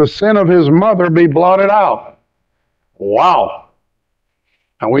let not the sin of his mother be blotted out. Wow.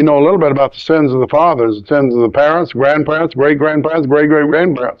 And we know a little bit about the sins of the fathers, the sins of the parents, grandparents, great-grandparents,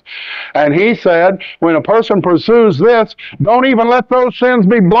 great-great-grandparents. And he said, when a person pursues this, don't even let those sins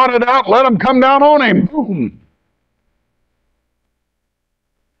be blotted out. Let them come down on him. Boom.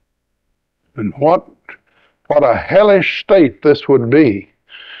 And what a hellish state this would be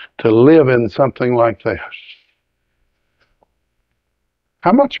to live in something like this.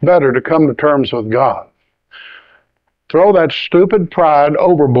 How much better to come to terms with God? Throw that stupid pride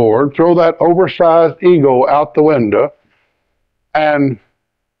overboard, throw that oversized ego out the window, and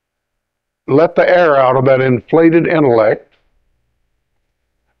let the air out of that inflated intellect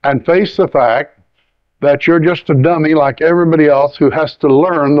and face the fact that you're just a dummy like everybody else who has to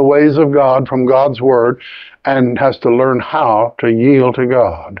learn the ways of God from God's Word and has to learn how to yield to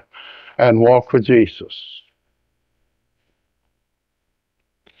God and walk with Jesus.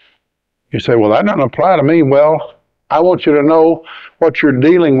 You say, well, that doesn't apply to me. Well, I want you to know what you're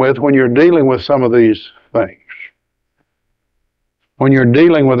dealing with when you're dealing with some of these things. When you're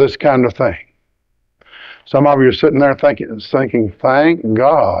dealing with this kind of thing. Some of you are sitting there thinking, thank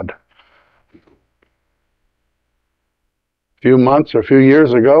God. A few months or a few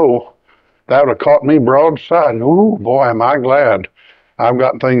years ago, that would have caught me broadside. Ooh, boy, am I glad I've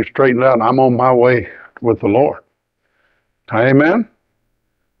got things straightened out and I'm on my way with the Lord. Amen?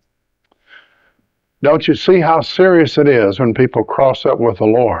 Don't you see how serious it is when people cross up with the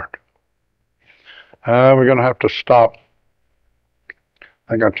Lord? We're going to have to stop.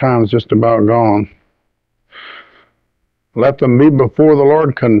 I think our time's just about gone. Let them be before the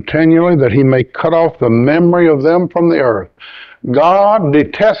Lord continually, that he may cut off the memory of them from the earth. God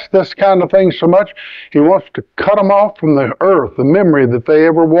detests this kind of thing so much, he wants to cut them off from the earth, the memory that they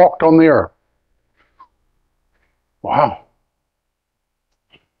ever walked on the earth. Wow.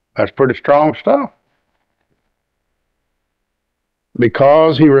 That's pretty strong stuff.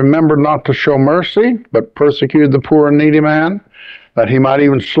 Because he remembered not to show mercy, but persecuted the poor and needy man, that he might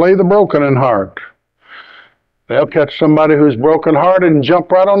even slay the broken in heart. They'll catch somebody who's broken-hearted and jump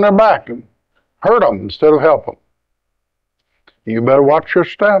right on their back and hurt them instead of help them. You better watch your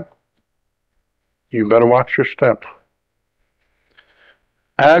step. You better watch your step.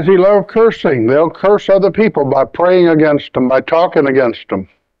 As he loved cursing, they'll curse other people by praying against them, by talking against them.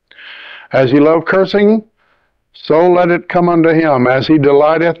 As he loved cursing, so let it come unto him. As he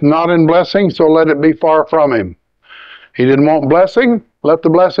delighteth not in blessing, so let it be far from him. He didn't want blessing, let the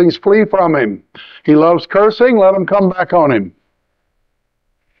blessings flee from him. He loves cursing, let them come back on him.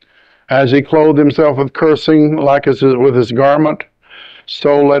 As he clothed himself with cursing like with his garment,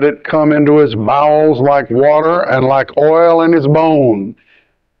 so let it come into his bowels like water and like oil in his bone.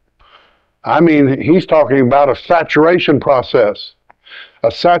 I mean, he's talking about a saturation process,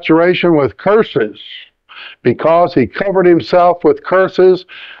 a saturation with curses, because he covered himself with curses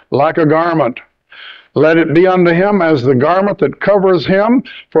like a garment. Let it be unto him as the garment that covers him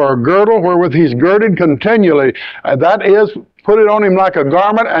for a girdle wherewith he's girded continually. That is, put it on him like a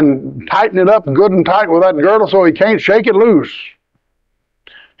garment and tighten it up good and tight with that girdle so he can't shake it loose.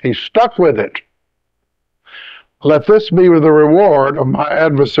 He's stuck with it. Let this be the reward of my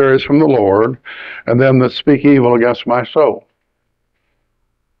adversaries from the Lord, and them that speak evil against my soul.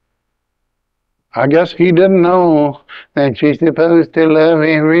 I guess he didn't know that you're supposed to love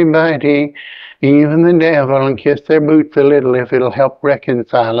everybody, even the devil, and kiss their boots a little if it'll help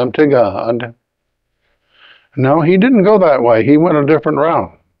reconcile them to God. No, he didn't go that way. He went a different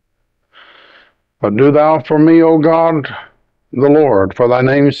route. But do thou for me, O God, the Lord, for thy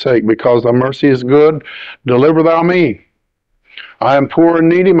name's sake, because thy mercy is good, deliver thou me. I am poor and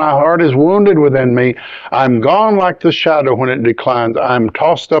needy, my heart is wounded within me. I am gone like the shadow when it declines. I am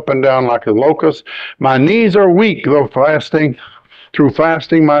tossed up and down like a locust. My knees are weak, though fasting. Through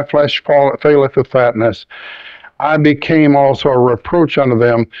fasting my flesh faileth of fatness. I became also a reproach unto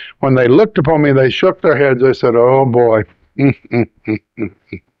them. When they looked upon me, they shook their heads. They said, oh boy.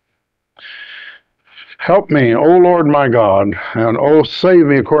 Help me, O Lord my God, and O save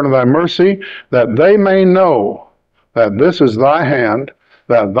me according to thy mercy, that they may know that this is thy hand,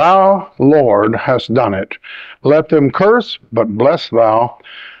 that thou, Lord, hast done it. Let them curse, but bless thou.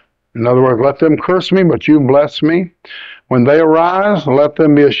 In other words, let them curse me, but you bless me. When they arise, let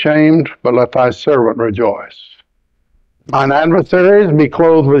them be ashamed, but let thy servant rejoice. Mine adversaries be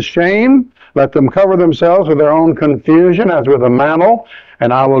clothed with shame, Let them cover themselves with their own confusion as with a mantle,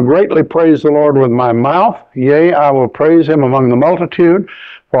 and I will greatly praise the Lord with my mouth. Yea, I will praise him among the multitude,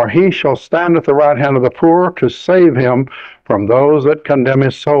 for he shall stand at the right hand of the poor to save him from those that condemn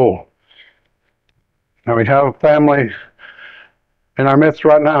his soul. Now we have a family in our midst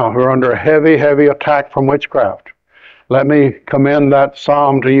right now who are under a heavy, heavy attack from witchcraft. Let me commend that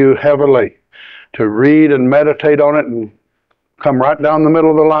psalm to you heavily, to read and meditate on it and come right down the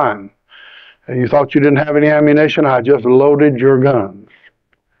middle of the line. And you thought you didn't have any ammunition? I just loaded your guns.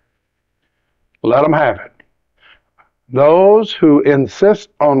 Let them have it. Those who insist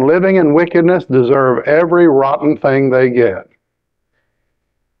on living in wickedness deserve every rotten thing they get.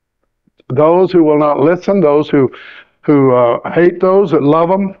 Those who will not listen, those who hate those that love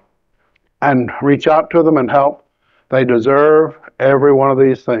them and reach out to them and help, they deserve every one of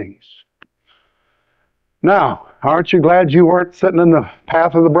these things. Now, aren't you glad you weren't sitting in the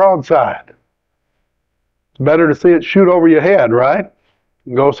path of the broadside? It's better to see it shoot over your head, right?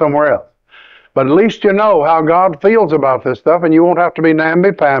 And go somewhere else. But at least you know how God feels about this stuff, and you won't have to be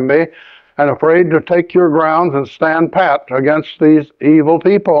namby-pamby and afraid to take your grounds and stand pat against these evil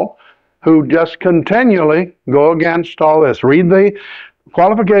people who just continually go against all this. Read the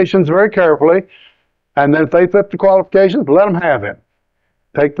qualifications very carefully, and then if they fit the qualifications, let them have it.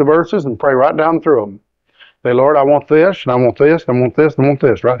 Take the verses and pray right down through them. Say, Lord, I want this, and I want this, and I want this, and I want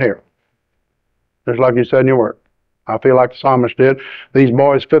this right here. Just like you said in your word. I feel like the psalmist did. These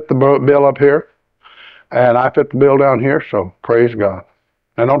boys fit the bill up here, and I fit the bill down here, so praise God.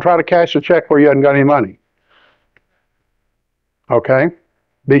 And don't try to cash a check where you haven't got any money. Okay?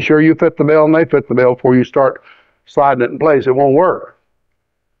 Be sure you fit the bill and they fit the bill before you start sliding it in place. It won't work.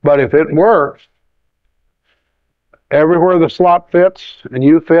 But if it works, everywhere the slot fits and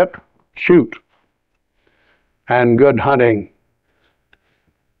you fit, shoot. And good hunting.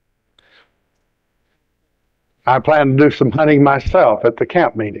 I plan to do some hunting myself at the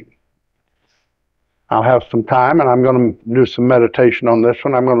camp meeting. I'll have some time, and I'm going to do some meditation on this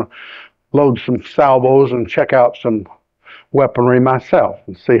one. I'm going to load some salvos and check out some weaponry myself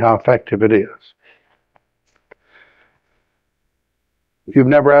and see how effective it is. If you've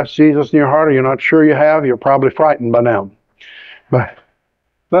never asked Jesus in your heart, or you're not sure you have, you're probably frightened by now. But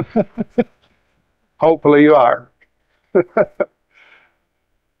hopefully you are.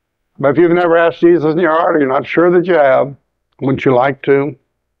 But if you've never asked Jesus in your heart, or you're not sure that you have, wouldn't you like to?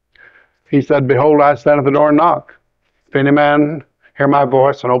 He said, behold, I stand at the door and knock. If any man hear my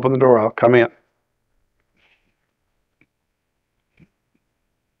voice and open the door, I'll come in.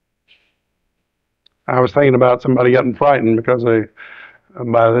 I was thinking about somebody getting frightened because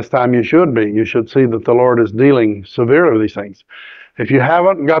by this time you should be. You should see that the Lord is dealing severely with these things. If you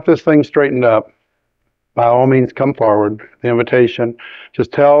haven't got this thing straightened up, by all means come forward. The invitation,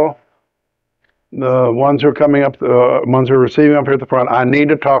 just tell the ones who are coming up, the ones who are receiving up here at the front, I need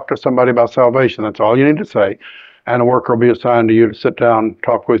to talk to somebody about salvation. That's all you need to say. And a worker will be assigned to you to sit down and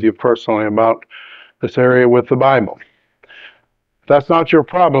talk with you personally about this area with the Bible. If that's not your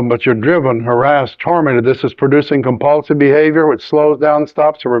problem, but you're driven, harassed, tormented, this is producing compulsive behavior which slows down,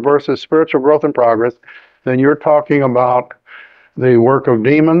 stops, or reverses spiritual growth and progress, then you're talking about the work of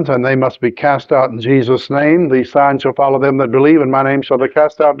demons, and they must be cast out in Jesus' name. These signs shall follow them that believe. In my name shall they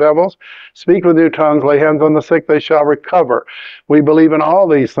cast out devils. Speak with new tongues. Lay hands on the sick. They shall recover. We believe in all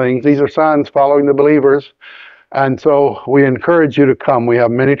these things. These are signs following the believers. And so we encourage you to come. We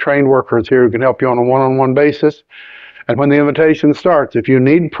have many trained workers here who can help you on a one-on-one basis. And when the invitation starts, if you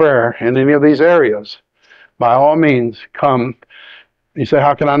need prayer in any of these areas, by all means, come. You say,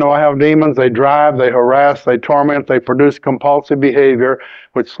 how can I know I have demons? They drive, they harass, they torment, they produce compulsive behavior,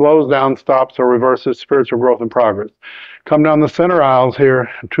 which slows down, stops, or reverses spiritual growth and progress. Come down the center aisles here,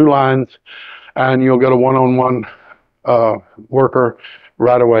 2 lines, and you'll get a one-on-one worker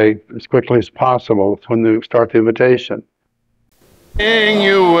right away as quickly as possible when you start the invitation.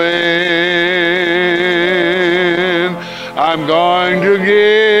 You win. I'm going to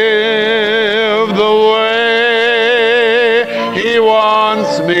give the way He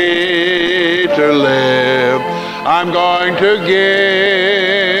wants me to live. I'm going to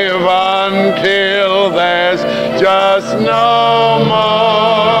give until there's just no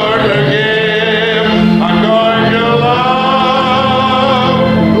more to give. I'm going to love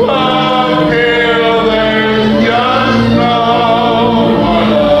till there's just no more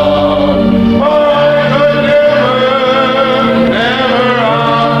love. I could never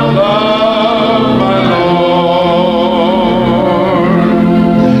unlove my Lord.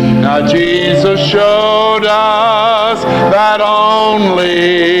 Now Jesus showed us that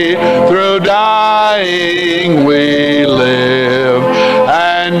only through dying we live,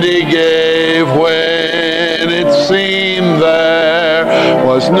 and He gave when it seemed there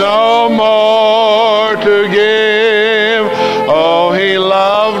was no more to give. Oh, he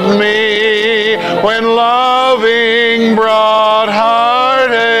loved me when loving brought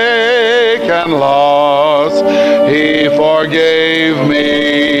heartache and loss. He forgave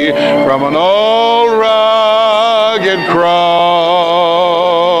me from an old rugged cross.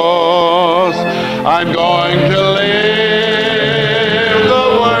 I'm going to live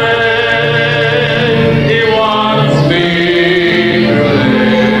the way he wants me to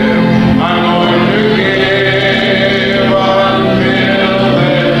live. I'm going to give until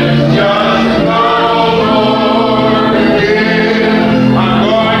there's just no more to give. I'm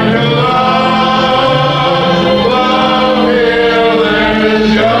going to love till there's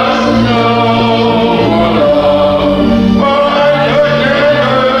just no more love. For I could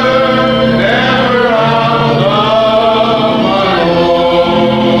never outlove my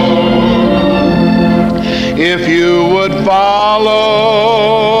Lord. If you would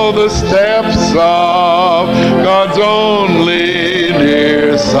follow the steps of God's only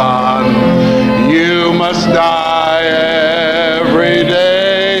dear Son, you must die every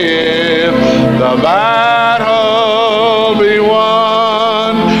day if the battle be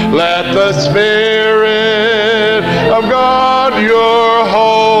won. Let the Spirit of God your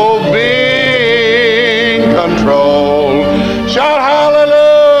whole being control. Shout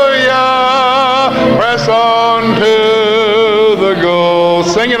hallelujah, press on to the goal.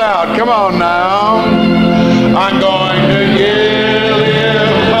 Sing it out, come on now. I'm going to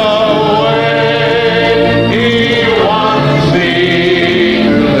give away. He wants me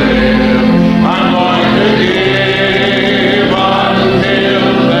to live. I'm going to give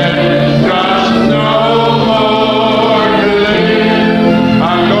until there's just no more to live.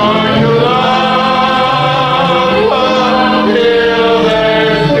 I'm going to love until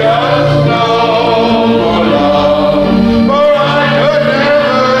there's just no more love. For I could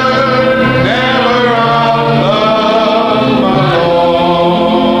never outlove my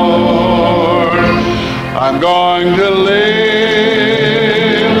Lord. I'm going to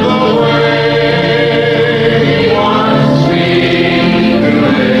live the way he wants me to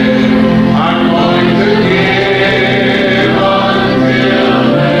live. I'm going to give until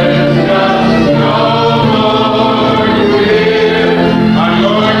there's just no more to give. I'm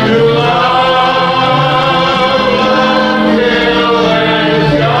going to love until there's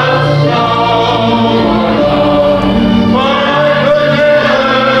just no more love. For I could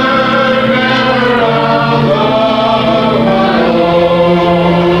never outlove my Lord.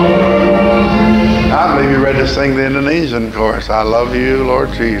 I believe you're ready to sing the Indonesian chorus. I love you,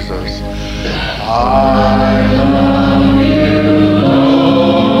 Lord Jesus. I love you,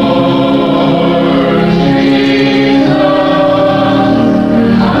 Lord Jesus.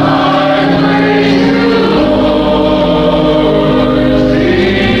 I praise you, Lord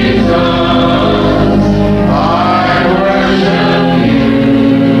Jesus. I worship you,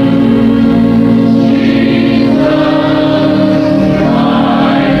 Jesus,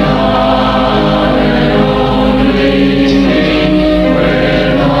 my God and only King,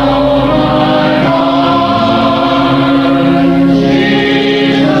 with all my heart.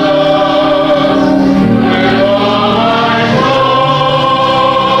 Jesus, with all my soul,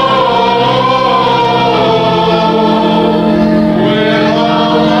 with all my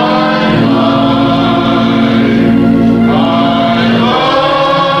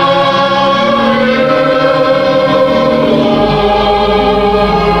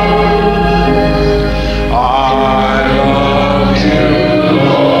mind, I love you,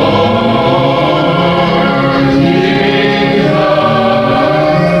 Lord. I love you, Lord Jesus.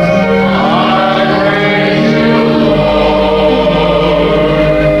 I praise you, Lord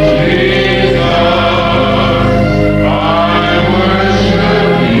Jesus. I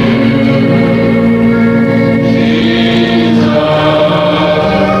worship you, Jesus,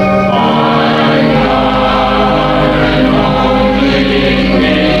 my God and only King,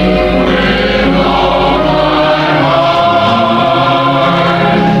 with all my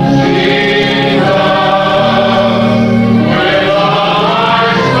heart. Jesus, with all my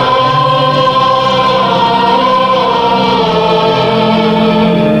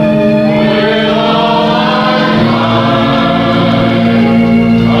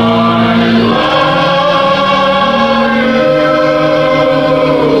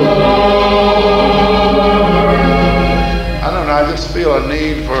I don't know, I just feel a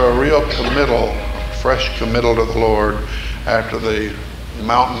need for a real committal, fresh committal to the Lord after the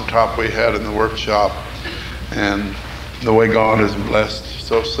mountaintop we had in the workshop and the way God has blessed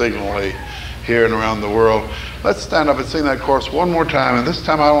so signally here and around the world. Let's stand up and sing that chorus one more time, and this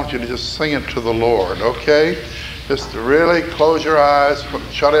time I want you to just sing it to the Lord, okay? Just to really close your eyes,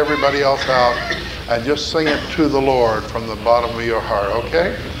 shut everybody else out, and just sing it to the Lord from the bottom of your heart,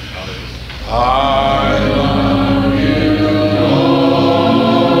 okay? I